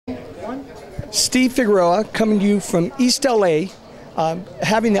Steve Figueroa, coming to you from East LA,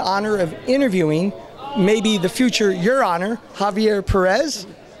 having the honor of interviewing maybe the future Your Honor, Javier Perez,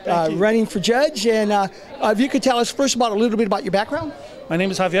 running for judge. And if you could tell us first about a little bit about your background. My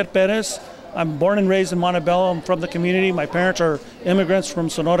name is Javier Perez. I'm born and raised in Montebello. I'm from the community. My parents are immigrants from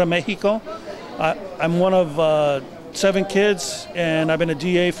Sonora, Mexico. I'm one of 7 kids, and I've been a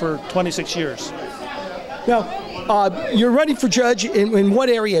DA for 26 years. Now, you're running for judge in what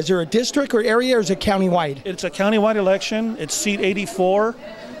area? Is there a district or area, or is it countywide? It's a countywide election. It's seat 84.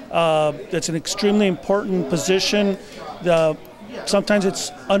 It's an extremely important position. Sometimes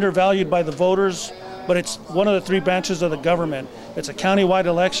it's undervalued by the voters, but it's one of the 3 branches of the government. It's a countywide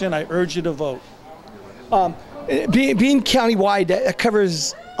election. I urge you to vote. Being countywide, that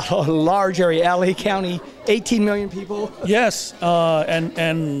covers a large area, LA County, 18 million people. Yes,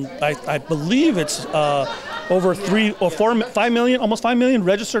 and I believe it's over 3 or 4, 5 million, almost 5 million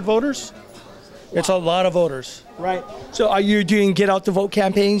registered voters. It's a lot of voters. Right. So are you doing get out the vote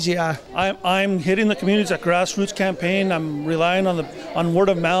campaigns? Yeah. I'm hitting the communities at grassroots campaign. I'm relying on word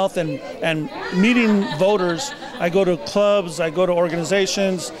of mouth and meeting voters. I go to clubs, I go to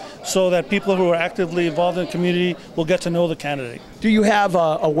organizations, so that people who are actively involved in the community will get to know the candidate. Do you have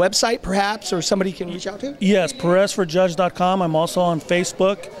a website perhaps, or somebody can reach out to? Yes, PerezForJudge.com. I'm also on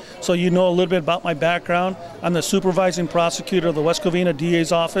Facebook, so you know a little bit about my background. I'm the supervising prosecutor of the West Covina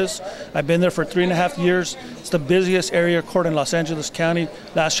DA's office. I've been there for 3.5 years. It's the busiest area court in Los Angeles County.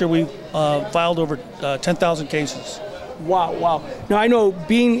 Last year we filed over 10,000 cases. Wow, wow. Now I know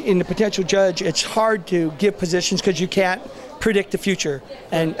being in the potential judge, it's hard to give positions because you can't predict the future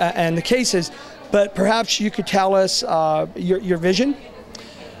and the cases, but perhaps you could tell us your vision?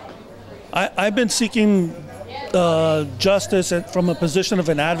 I've been seeking justice from a position of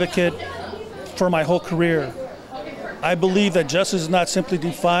an advocate for my whole career. I believe that justice is not simply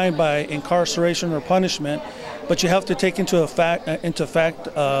defined by incarceration or punishment, but you have to take into fact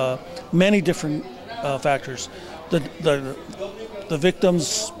many different factors. The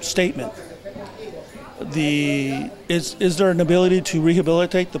victim's statement. Is there an ability to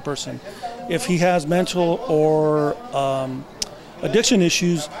rehabilitate the person? If he has mental or addiction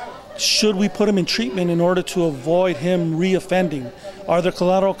issues, should we put him in treatment in order to avoid him reoffending? Are there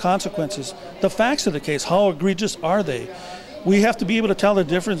collateral consequences? The facts of the case, how egregious are they? We have to be able to tell the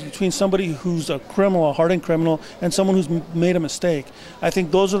difference between somebody who's a criminal, a hardened criminal, and someone who's made a mistake. I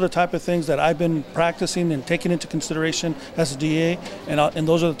think those are the type of things that I've been practicing and taking into consideration as a DA, and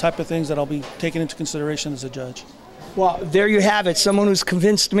those are the type of things that I'll be taking into consideration as a judge. Well, there you have it, someone who's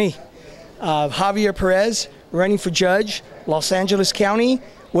convinced me. Javier Perez, running for judge, Los Angeles County.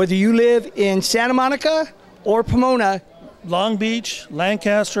 Whether you live in Santa Monica or Pomona, Long Beach,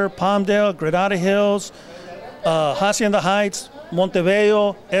 Lancaster, Palmdale, Granada Hills, Hacienda Heights,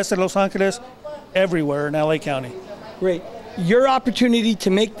 Montebello, Este Los Angeles, everywhere in LA County. Great. Your opportunity to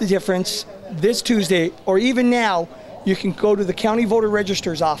make the difference this Tuesday, or even now, you can go to the County Voter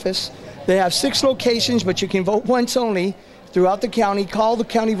Register's office. They have 6 locations, but you can vote once only throughout the county. Call the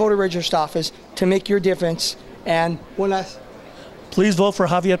County Voter Register's office to make your difference. And one last. Please vote for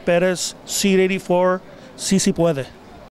Javier Perez, seat 84, si puede.